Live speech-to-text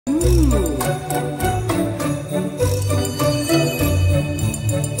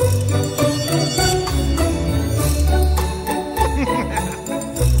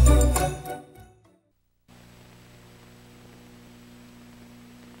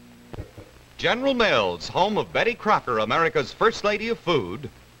General Mills, home of Betty Crocker, America's First Lady of Food,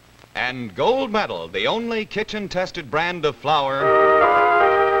 and Gold Medal, the only kitchen-tested brand of flour,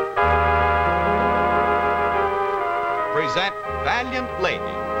 present Valiant Lady.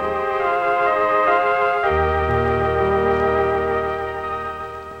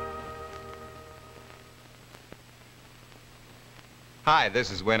 Hi, this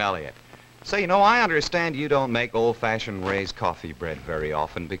is Win Elliott. Say, I understand you don't make old-fashioned raised coffee bread very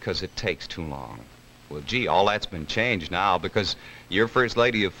often because it takes too long. Well, gee, all that's been changed now because your First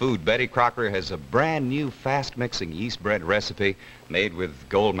Lady of Food, Betty Crocker, has a brand new fast-mixing yeast bread recipe made with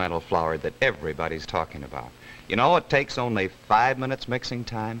Gold Medal flour that everybody's talking about. It takes only 5 minutes mixing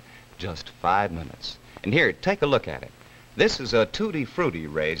time, just 5 minutes. And here, take a look at it. This is a tutti frutti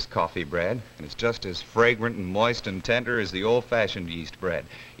raised coffee bread, and it's just as fragrant and moist and tender as the old-fashioned yeast bread.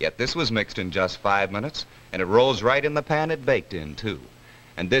 Yet this was mixed in just 5 minutes, and it rolls right in the pan it baked in, too.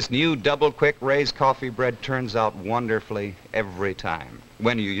 And this new double-quick raised coffee bread turns out wonderfully every time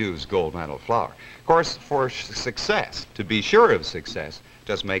when you use Gold Medal flour. Of course, for success, to be sure of success,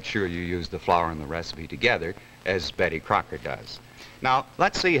 just make sure you use the flour and the recipe together, as Betty Crocker does. Now,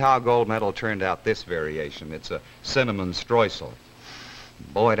 let's see how Gold Medal turned out this variation. It's a cinnamon streusel.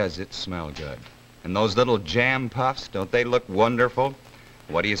 Boy, does it smell good. And those little jam puffs, don't they look wonderful?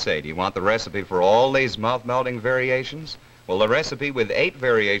 What do you say? Do you want the recipe for all these mouth-melting variations? Well, the recipe with 8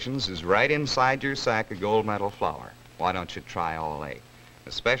 variations is right inside your sack of Gold Medal flour. Why don't you try all 8?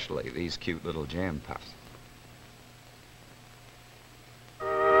 Especially these cute little jam puffs.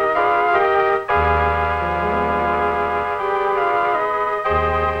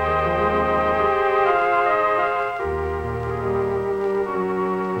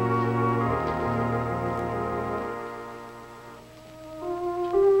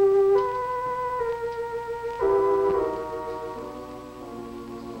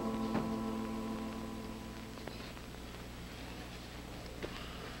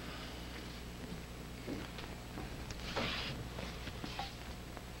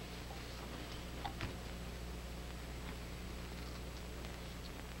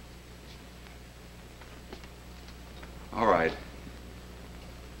 All right.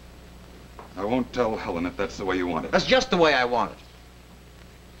 I won't tell Helen if that's the way you want it. That's just the way I want it.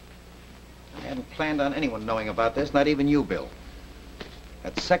 I hadn't planned on anyone knowing about this, not even you, Bill.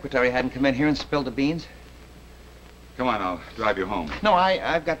 That secretary hadn't come in here and spilled the beans. Come on, I'll drive you home. No,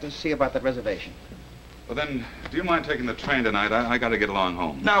 I've got to see about that reservation. Well, then, do you mind taking the train tonight? I got to get along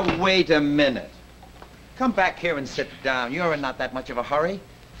home. Now, wait a minute. Come back here and sit down. You're in not that much of a hurry.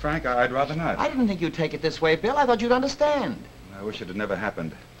 Frank, I'd rather not. I didn't think you'd take it this way, Bill. I thought you'd understand. I wish it had never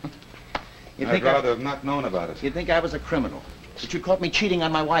happened. You'd I'd rather have not known about it. You'd think I was a criminal. That you caught me cheating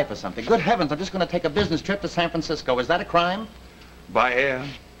on my wife or something. Good heavens, I'm just going to take a business trip to San Francisco. Is that a crime? By air?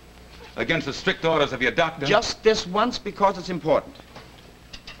 Against the strict orders of your doctor? Just this once because it's important.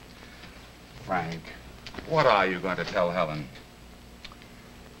 Frank, what are you going to tell Helen?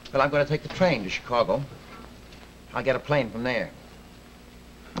 Well, I'm going to take the train to Chicago. I'll get a plane from there.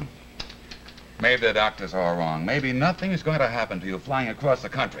 Maybe the doctor's all wrong. Maybe nothing's going to happen to you flying across the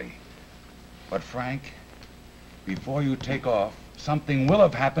country. But, Frank, before you take off, something will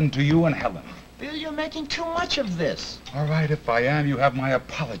have happened to you and Helen. Bill, you're making too much of this. All right, if I am, you have my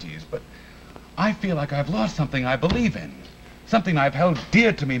apologies. But I feel like I've lost something I believe in. Something I've held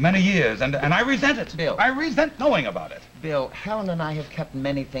dear to me many years, and I resent it. Bill. I resent knowing about it. Bill, Helen and I have kept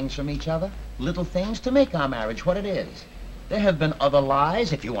many things from each other. Little things to make our marriage what it is. There have been other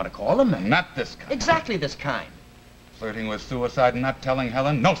lies, if you want to call them that. Not this kind. Exactly this kind. Flirting with suicide and not telling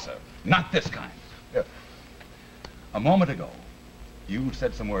Helen? No, sir. Not this kind. A moment ago, you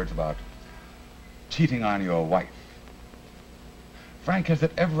said some words about cheating on your wife. Frank, has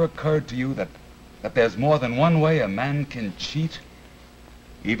it ever occurred to you that there's more than one way a man can cheat?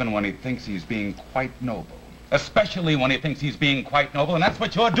 Even when he thinks he's being quite noble. Especially when he thinks he's being quite noble, and that's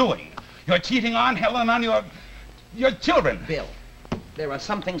what you're doing. You're cheating on Helen, on your children. Bill, there are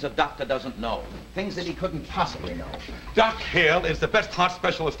some things a doctor doesn't know. Things that he couldn't possibly know. Doc Hale is the best heart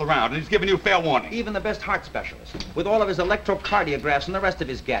specialist around, and he's given you fair warning. Even the best heart specialist, with all of his electrocardiographs and the rest of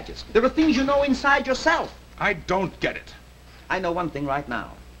his gadgets. There are things you know inside yourself. I don't get it. I know one thing right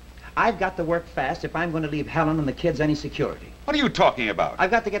now. I've got to work fast if I'm going to leave Helen and the kids any security. What are you talking about?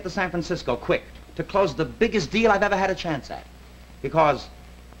 I've got to get to San Francisco quick to close the biggest deal I've ever had a chance at. Because,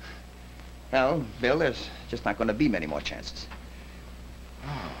 well, Bill, there's just not going to be many more chances.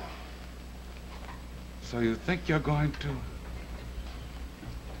 Oh. So you think you're going to...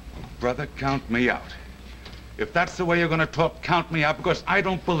 Brother, count me out. If that's the way you're going to talk, count me out, because I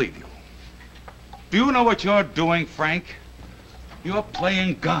don't believe you. Do you know what you're doing, Frank? You're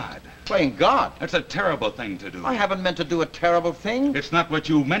playing God. Playing God? That's a terrible thing to do. I haven't meant to do a terrible thing. It's not what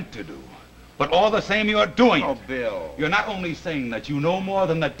you meant to do. But all the same, you're doing it. Oh, Bill. You're not only saying that you know more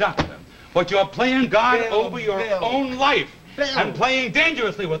than the doctor, but you're playing God Bill, over your own life. Bill. And playing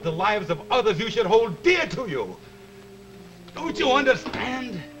dangerously with the lives of others you should hold dear to you. Don't you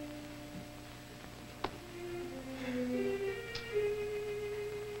understand?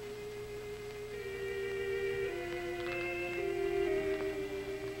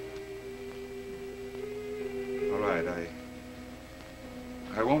 All right,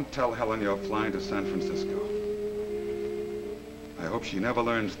 I won't tell Helen you're flying to San Francisco. I hope she never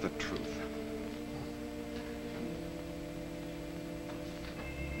learns the truth.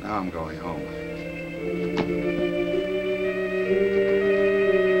 Now I'm going home.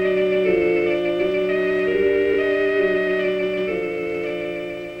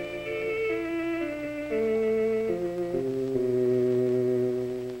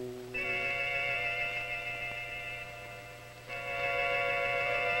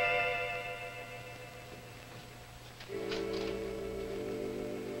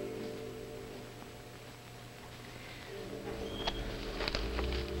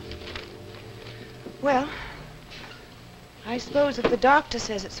 Well, I suppose if the doctor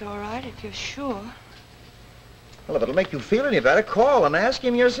says it's all right, if you're sure. Well, if it'll make you feel any better, call and ask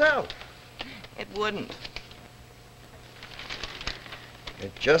him yourself. It wouldn't.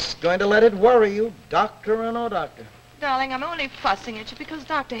 You're just going to let it worry you, doctor or no doctor. Darling, I'm only fussing at you because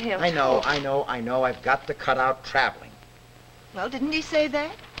Dr. Hale I know. I've got to cut out traveling. Well, didn't he say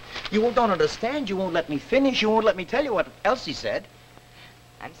that? You don't understand. You won't let me finish. You won't let me tell you what else he said.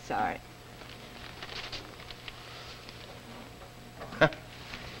 I'm sorry.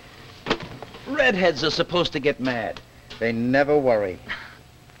 Redheads are supposed to get mad. They never worry.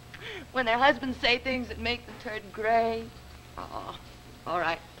 When their husbands say things that make them turn gray. Oh, all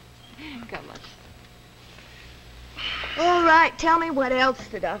right. Come on. All right, tell me what else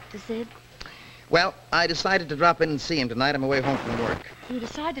the doctor said. Well, I decided to drop in and see him tonight. I'm away home from work. You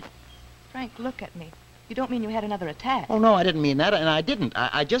decided... Frank, look at me. You don't mean you had another attack? Oh, no, I didn't mean that, and I didn't.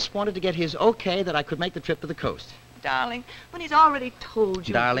 I just wanted to get his okay that I could make the trip to the coast. Darling, when he's already told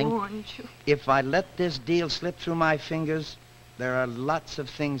you, Darling, warned you. If I let this deal slip through my fingers, there are lots of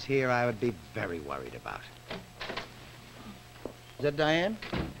things here I would be very worried about. Is that Diane?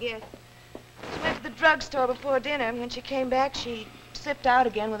 Yes. She went to the drugstore before dinner, and when she came back, she slipped out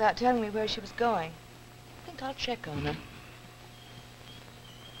again without telling me where she was going. I think I'll check on her.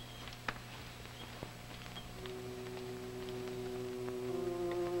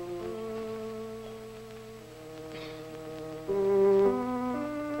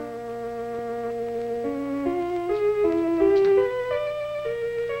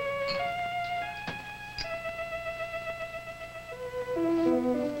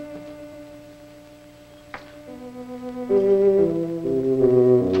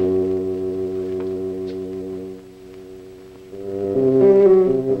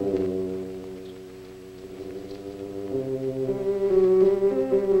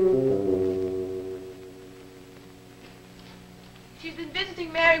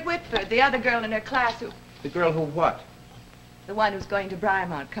 The other girl in her class who... The girl who what? The one who's going to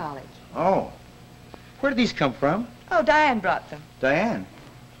Briarmount College. Oh. Where did these come from? Oh, Diane brought them. Diane?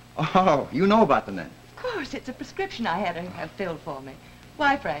 Oh, you know about them then? Of course, it's a prescription I had her have filled for me.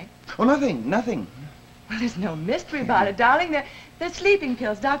 Why, Frank? Oh, nothing. Well, there's no mystery about it, darling. They're sleeping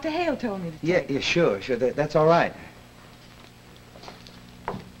pills Dr. Hale told me to take. Yeah, sure. That's all right.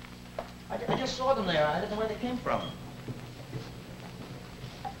 I just saw them there. I didn't know where they came from.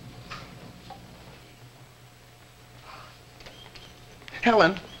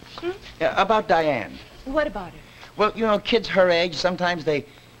 Helen, about Diane. What about her? Well, you know, kids her age, sometimes they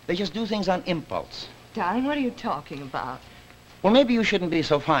just do things on impulse. Darling, what are you talking about? Well, maybe you shouldn't be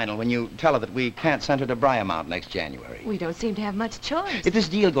so final when you tell her that we can't send her to Briarmount next January. We don't seem to have much choice. If this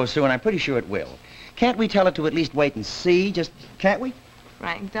deal goes through, and I'm pretty sure it will, can't we tell her to at least wait and see? Just, can't we?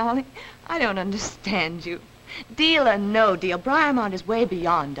 Frank, darling, I don't understand you. Deal or no deal, Briarmount is way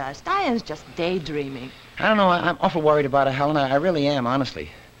beyond us. Diane's just daydreaming. I don't know. I'm awful worried about her, Helen. I really am, honestly.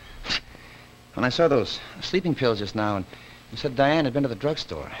 When I saw those sleeping pills just now, and you said Diane had been to the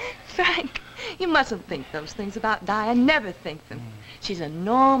drugstore. Frank, you mustn't think those things about Diane. Never think them. She's a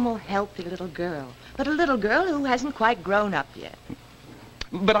normal, healthy little girl. But a little girl who hasn't quite grown up yet.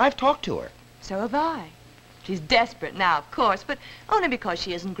 But I've talked to her. So have I. She's desperate now, of course, but only because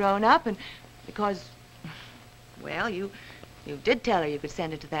she isn't grown up and because, well, you did tell her you could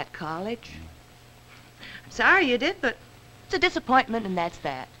send her to that college. I'm sorry you did, but it's a disappointment, and that's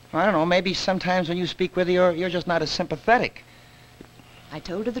that. I don't know, maybe sometimes when you speak with her, you're just not as sympathetic. I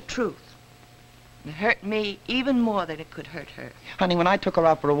told her the truth. It hurt me even more than it could hurt her. Honey, when I took her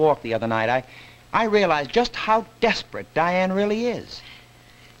out for a walk the other night, I realized just how desperate Diane really is.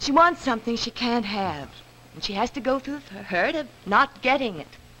 She wants something she can't have. And she has to go through the hurt of not getting it.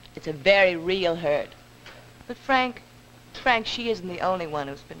 It's a very real hurt. But Frank, she isn't the only one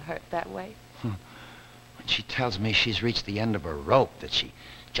who's been hurt that way. When she tells me she's reached the end of her rope, that she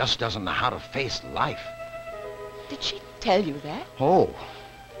just doesn't know how to face life. Did she tell you that? Oh,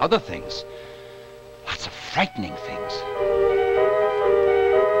 other things. Lots of frightening things.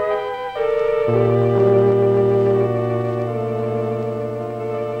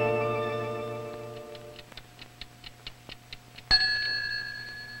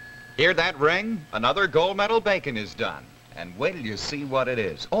 Hear that ring? Another gold medal bacon is done. And wait till you see what it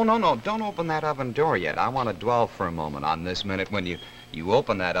is. Oh, no, don't open that oven door yet. I want to dwell for a moment on this minute when you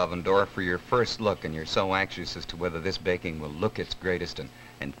open that oven door for your first look and you're so anxious as to whether this baking will look its greatest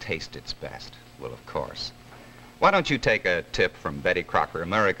and taste its best. Well, of course. Why don't you take a tip from Betty Crocker,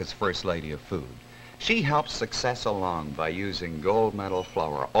 America's First Lady of Food? She helps success along by using gold medal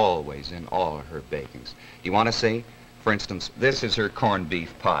flour always in all her bakings. You want to see? For instance, this is her corned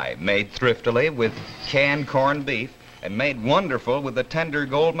beef pie, made thriftily with canned corned beef and made wonderful with a tender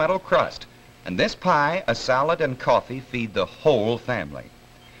gold medal crust. And this pie, a salad, and coffee feed the whole family.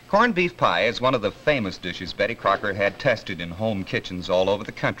 Corned beef pie is one of the famous dishes Betty Crocker had tested in home kitchens all over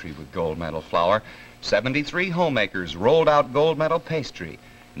the country with gold medal flour. 73 homemakers rolled out gold medal pastry,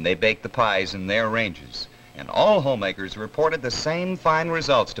 and they baked the pies in their ranges. And all homemakers reported the same fine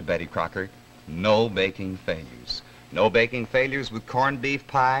results to Betty Crocker. No baking failures. No baking failures with corned beef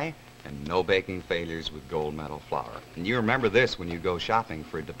pie, and no baking failures with gold medal flour. And you remember this when you go shopping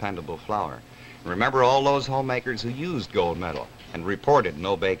for dependable flour. Remember all those homemakers who used gold medal and reported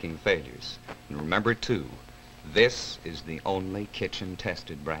no baking failures. And remember, too, this is the only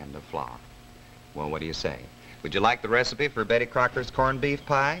kitchen-tested brand of flour. Well, what do you say? Would you like the recipe for Betty Crocker's corned beef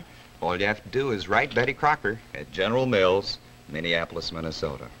pie? All you have to do is write Betty Crocker at General Mills, Minneapolis,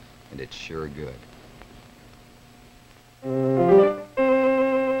 Minnesota. And it's sure good.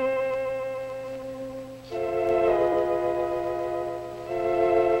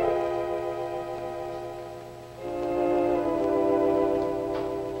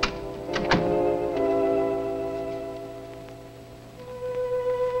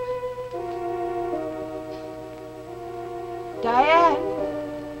 Diane?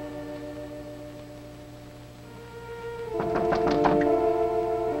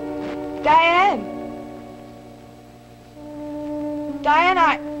 Diane,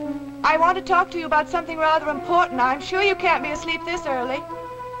 I want to talk to you about something rather important. I'm sure you can't be asleep this early.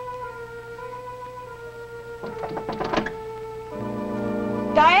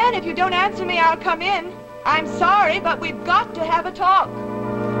 Diane, if you don't answer me, I'll come in. I'm sorry, but we've got to have a talk.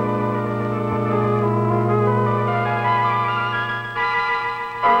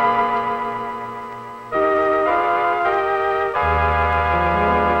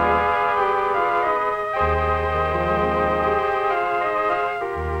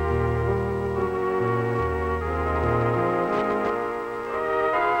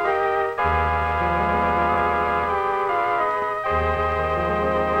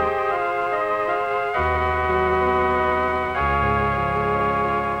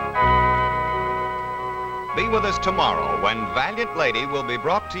 Be with us tomorrow when Valiant Lady will be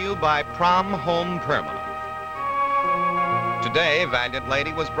brought to you by Prom Home Permanent. Today, Valiant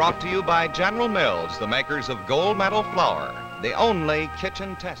Lady was brought to you by General Mills, the makers of gold medal flour, the only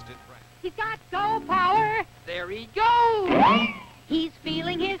kitchen-tested brand. He's got soul power. There he goes. He's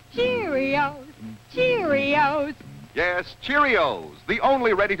feeling his Cheerios. Cheerios. Yes, Cheerios, the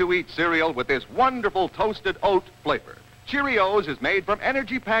only ready-to-eat cereal with this wonderful toasted oat flavor. Cheerios is made from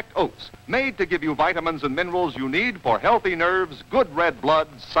energy-packed oats, made to give you vitamins and minerals you need for healthy nerves, good red blood,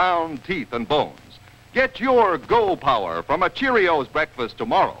 sound teeth and bones. Get your Go Power from a Cheerios breakfast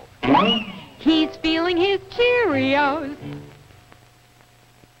tomorrow. He's feeling his Cheerios.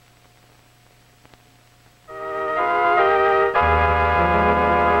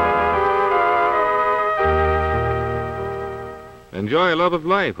 Enjoy Love of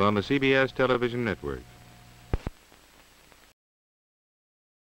Life on the CBS television network.